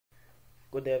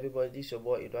Good day everybody, this is your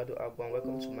boy Eduardo Agbo and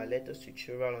welcome to my latest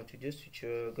tutorial. On today's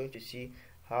tutorial we're going to see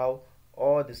how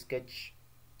all the sketch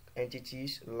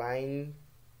entities, line,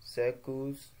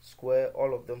 circles, square,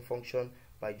 all of them function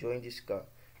by drawing this car.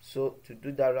 So to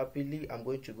do that rapidly, I'm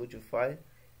going to go to file,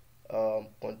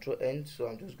 control N. So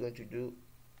I'm just going to do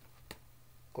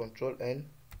control N.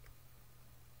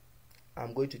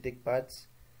 I'm going to take parts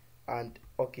and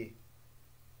okay.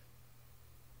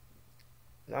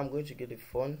 Now I'm going to get the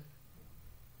font.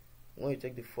 I'm going to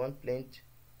take the front plane,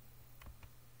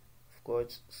 of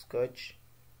course, sketch,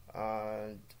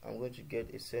 and I'm going to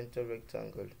get a center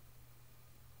rectangle.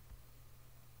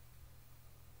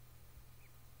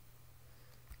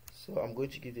 So I'm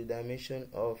going to give the dimension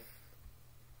of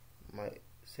my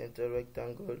center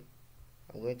rectangle.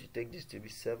 I'm going to take this to be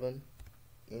 7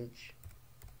 inch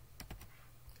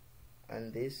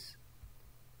and this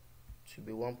to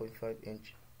be 1.5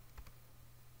 inch.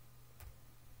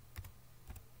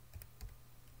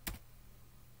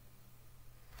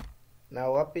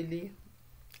 Now rapidly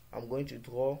I'm going to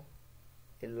draw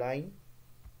a line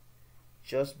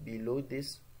just below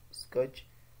this sketch.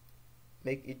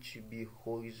 Make it to be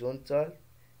horizontal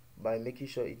by making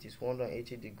sure it is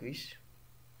 180 degrees.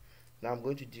 Now I'm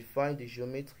going to define the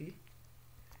geometry,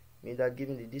 mean that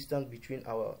given the distance between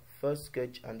our first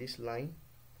sketch and this line.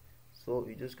 So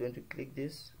we're just going to click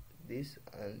this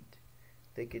and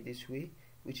take it this way,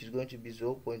 which is going to be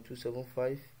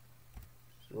 0.275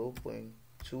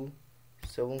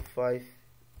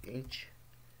 inch,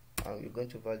 and we're going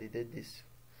to validate this.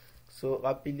 So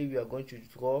rapidly we are going to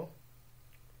draw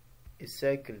a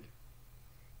circle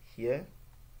here,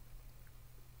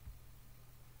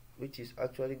 which is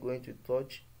actually going to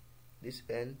touch this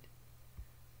end.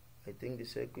 I think the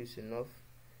circle is enough,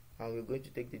 and we're going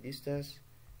to take the distance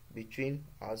between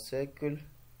our circle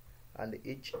and the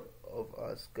edge of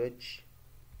our sketch.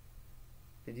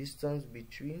 The distance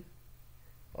between,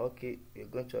 okay, we're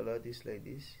going to allow this like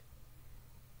this.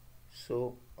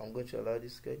 So I'm going to allow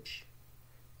this sketch.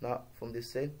 Now from the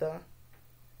center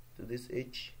to this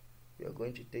edge, we are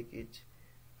going to take it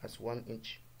as 1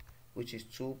 inch, which is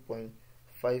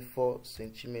 2.54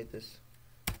 centimeters.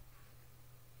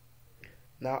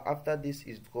 Now after this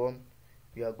is drawn,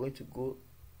 we are going to go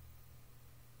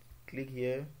click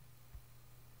here,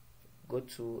 go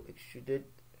to extruded.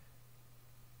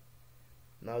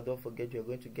 Now don't forget, you're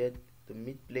going to get the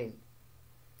mid plane.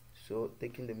 So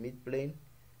taking the mid plane,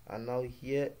 and now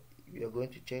here we are going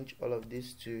to change all of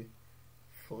this to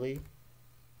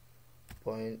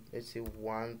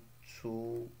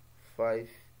 3.125,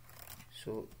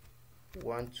 so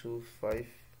 125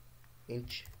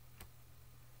 inch.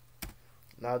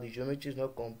 Now the geometry is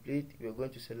not complete. We are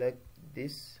going to select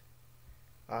this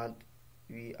and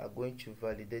we are going to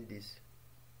validate this.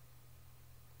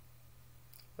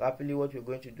 Rapidly, what we're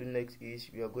going to do next is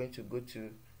we are going to go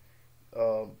to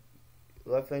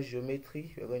reference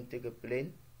geometry. We're going to take a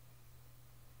plane.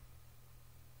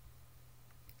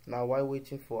 Now while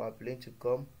waiting for our plane to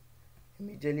come,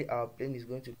 immediately our plane is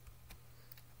going to,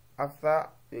 after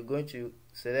we're going to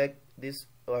select this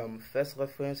first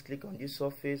reference, click on this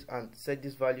surface and set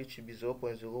this value to be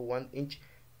 0.01 inch.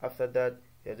 After that,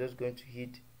 you're just going to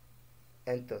hit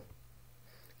enter.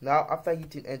 Now after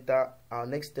hitting enter, our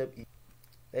next step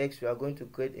is we are going to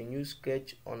create a new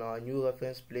sketch on our new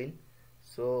reference plane.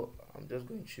 So I'm just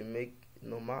going to make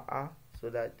normal R so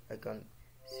that I can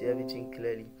see everything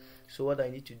clearly. So what I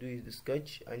need to do is the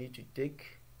sketch. I need to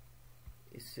take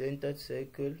a centered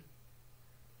circle.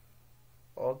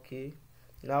 Okay,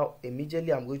 now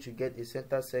immediately I'm going to get a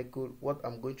center circle. What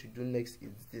I'm going to do next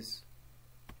is this.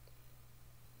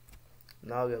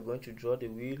 Now we are going to draw the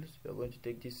wheels. We are going to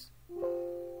take this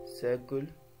circle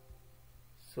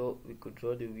so we could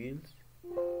draw the wheels.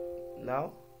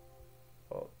 Now,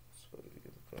 oh sorry,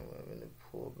 I'm having a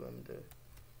problem there.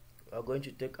 We are going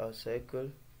to take our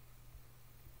circle.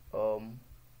 To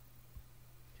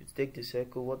take the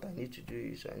circle, what I need to do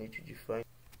is I need to define,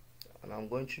 and I'm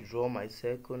going to draw my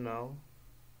circle now.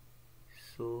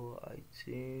 So I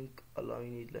think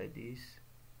allowing it like this,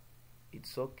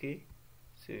 it's okay.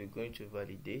 So we're going to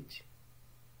validate,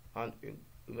 and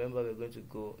remember we're going to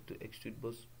go to extrude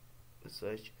both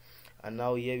search, and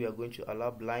now here we are going to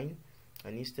allow blind,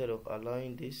 and instead of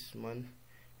allowing this one,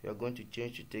 we are going to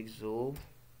change to take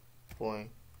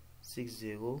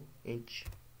 0.60 inch.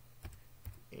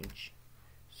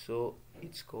 So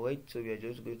it's correct. So we are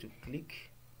just going to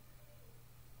click,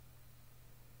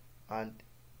 and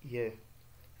here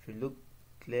if you look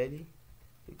clearly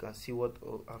you can see what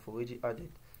I've already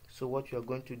added. So what we are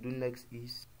going to do next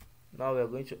is, now we are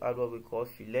going to add what we call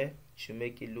fillet to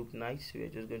make it look nice. So we are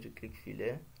just going to click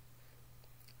fillet.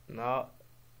 Now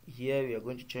here we are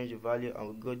going to change the value, and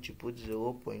we're going to put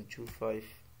 0.25.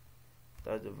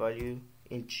 that's the value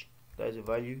inch, that's the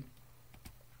value.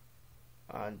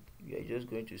 And we are just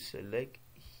going to select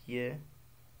here,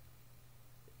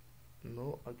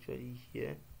 no, actually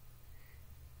here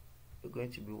you're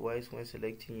going to be wise when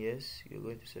selecting. Yes, you're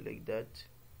going to select that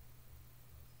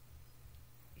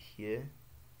here,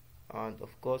 and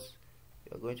of course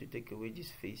you're going to take away this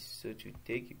face. So to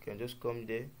take, you can just come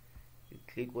there, you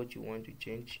click what you want to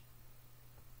change.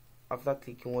 After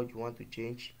clicking what you want to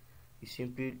change, you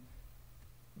simply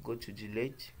go to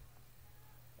delete,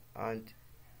 and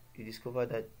you discover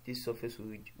that this surface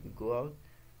will go out,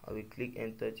 and we click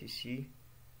enter to see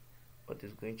what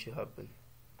is going to happen.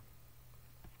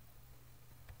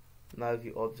 Now if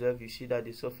you observe, you see that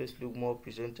the surface look more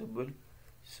presentable.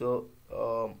 So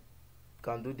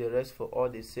can do the rest for all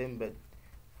the same, but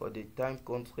for the time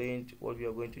constraint, what we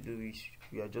are going to do is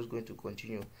we are just going to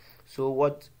continue. So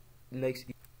what next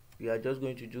we are just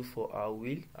going to do for our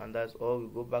wheel, and that's all. We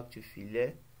go back to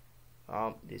fillet,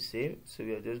 the same. So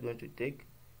we are just going to take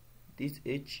this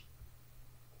edge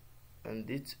and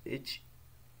this edge,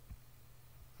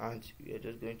 and we are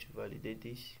just going to validate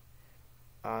this.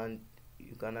 And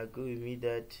you can agree with me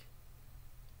that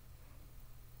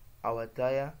our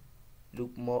tire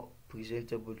look more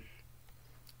presentable.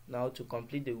 Now to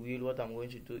complete the wheel, what I'm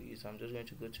going to do is I'm just going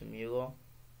to go to mirror,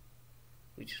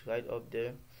 which is right up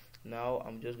there. Now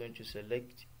I'm just going to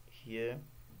select here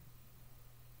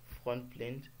front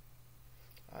plane,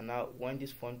 and now when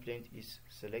this front plane is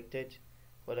selected,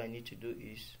 what I need to do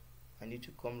is I need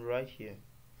to come right here.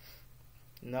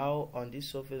 Now on this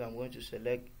surface, I'm going to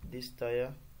select this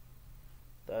tire,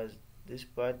 that's this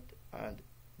part and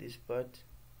this part,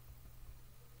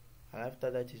 and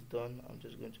after that is done, I'm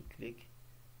just going to click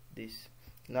this.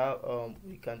 Now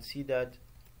we can see that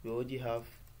we already have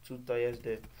 2 tires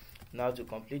there. Now to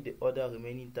complete the other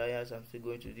remaining tires, I'm still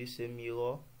going to this same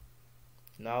mirror.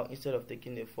 Now instead of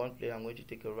taking the front plane, I'm going to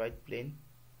take a right plane.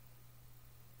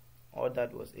 All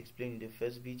that was explained in the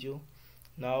first video.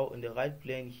 Now in the right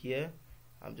plane here,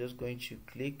 I'm just going to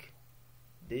click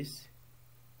this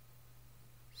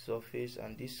surface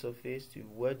and this surface to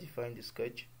well define the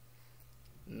sketch.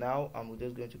 Now I'm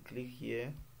just going to click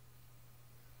here,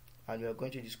 and we are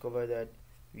going to discover that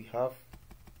we have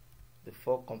the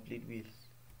 4 complete wheels.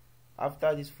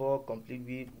 After these 4 complete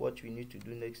wheels, what we need to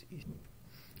do next is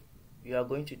we are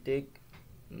going to take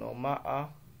normal R,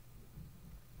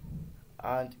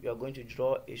 and we are going to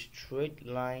draw a straight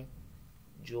line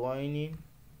joining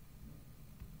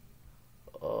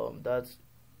that's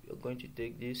we are going to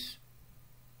take this.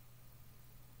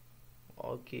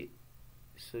 Okay,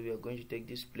 so we are going to take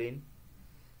this plane.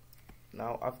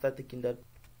 Now after taking that,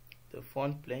 the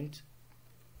front plane,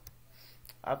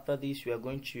 after this we are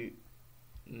going to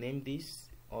name this,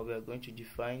 or we are going to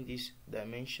define this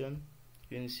dimension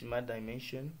using smart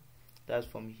dimension. That's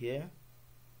from here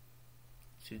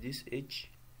to this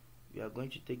edge. We are going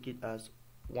to take it as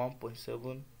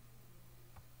 1.70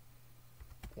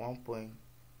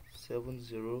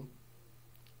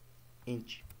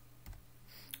 inch,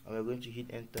 and we are going to hit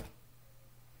enter.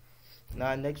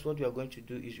 Now next, what we are going to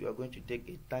do is we are going to take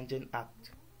a tangent arc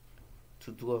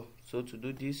to draw. So to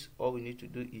do this, all we need to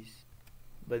do is,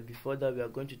 but before that, we are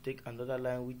going to take another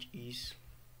line which is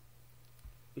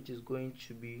going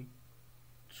to be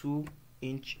 2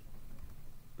 inch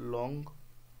long,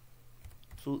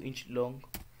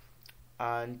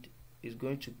 and is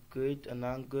going to create an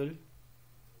angle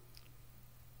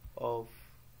of,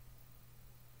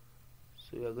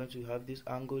 so we are going to have this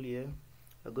angle here.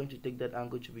 We are going to take that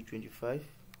angle to be 25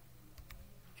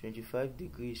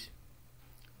 degrees,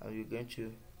 and we're going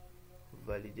to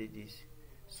validate this.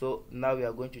 So now we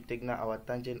are going to take now our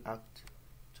tangent arc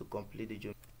to complete the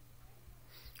geometry.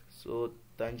 So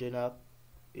tangent arc,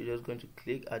 we're just going to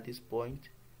click at this point,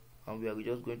 and we are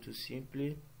just going to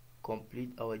simply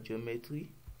complete our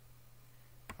geometry,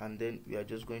 and then we are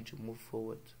just going to move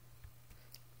forward.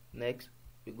 Next,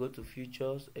 we go to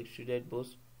features, extruded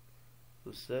boss,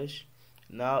 to search.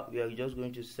 Now we are just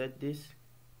going to set this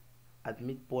at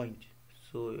midpoint.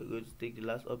 So we're going to take the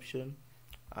last option,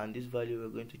 and this value, we're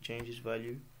going to change this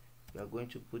value. We are going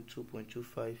to put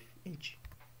 2.25 inch.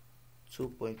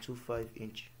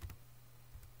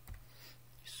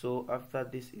 So after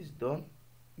this is done,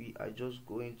 we are just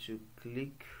going to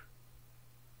click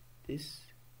this,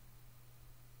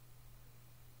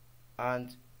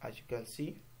 and as you can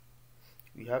see,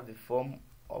 we have the form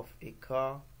of a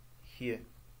car here.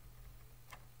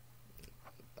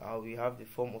 We have the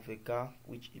form of a car,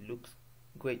 which it looks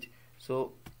great.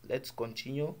 So let's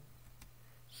continue.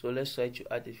 So let's try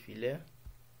to add a fillet.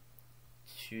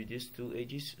 to these two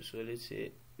edges. So let's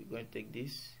say we're going to take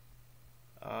this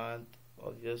and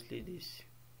obviously this.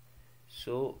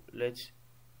 So let's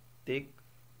take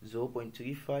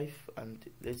 0.35 and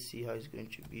let's see how it's going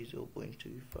to be.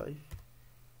 0.35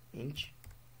 inch.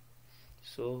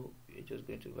 So we're just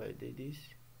going to validate this,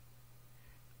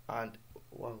 and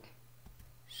wow,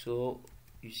 so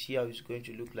you see how it's going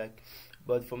to look like.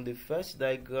 But from the first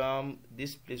diagram,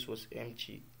 this place was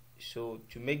empty. So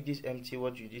to make this empty,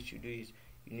 what you need to do is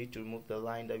you need to remove the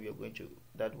line that we are going to,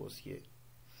 that was here.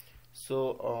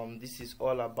 So this is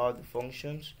all about the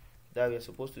functions that we are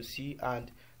supposed to see,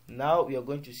 and now we are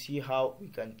going to see how we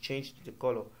can change the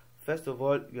color. First of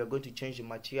all, we are going to change the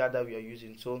material that we are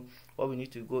using. So what we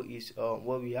need to go is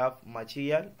where we have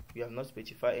material, we have not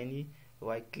specified any.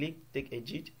 Right click, take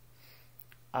edit,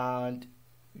 and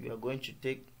we are going to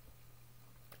take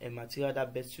a material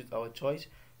that best suits our choice.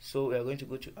 So we are going to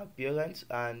go to appearance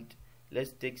and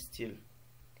let's take steel.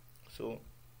 So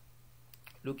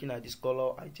looking at this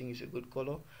color, I think it's a good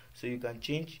color. So you can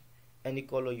change any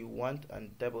color you want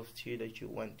and type of steel that you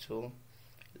want. So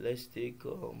let's take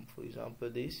for example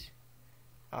this,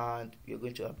 and you're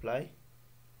going to apply.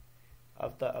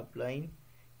 After applying,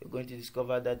 you're going to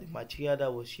discover that the material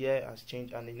that was here has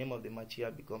changed and the name of the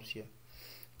material becomes here.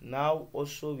 Now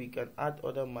also we can add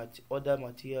other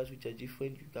materials which are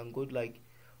different. You can go like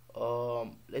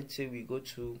let's say we go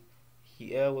to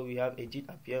here where we have edit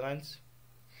appearance.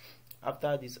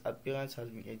 After this appearance has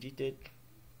been edited,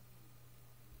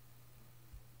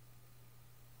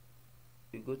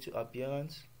 we go to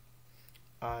appearance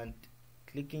and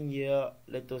clicking here,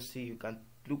 let us see, you can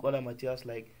look other materials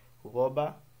like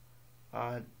rubber,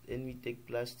 and then we take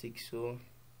plastic. So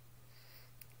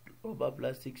rubber,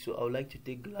 plastic, so I would like to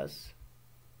take glass,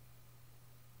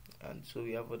 and so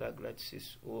we have other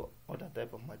glasses or other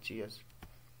type of materials.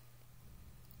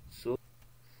 So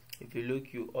if you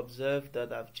look, you observe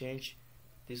that I've changed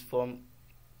this form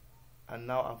and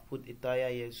now I've put a tire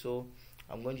here. So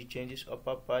I'm going to change this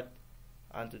upper part,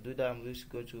 and to do that I'm just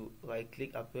going to right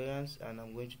click appearance and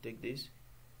I'm going to take this.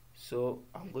 So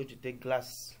I'm going to take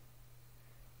glass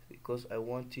because I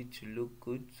want it to look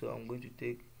good. So I'm going to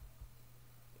take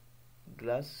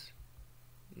glass.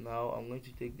 Now I'm going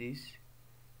to take this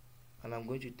and I'm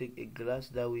going to take a glass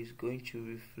that is going to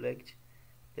reflect,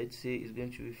 let's say it's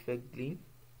going to reflect green.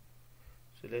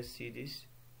 So let's see this.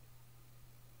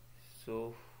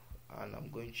 So, and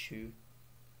I'm going to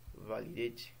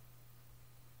validate,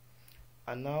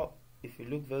 and now if you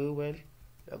look very well,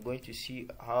 you are going to see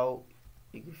how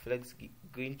it reflects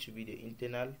green to be the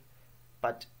internal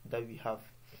part that we have.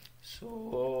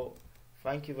 So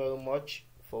thank you very much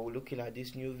for looking at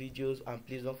these new videos, and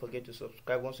please don't forget to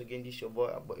subscribe. Once again, this is your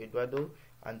boy Eduardo,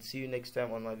 and see you next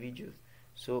time on my videos.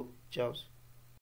 So ciao.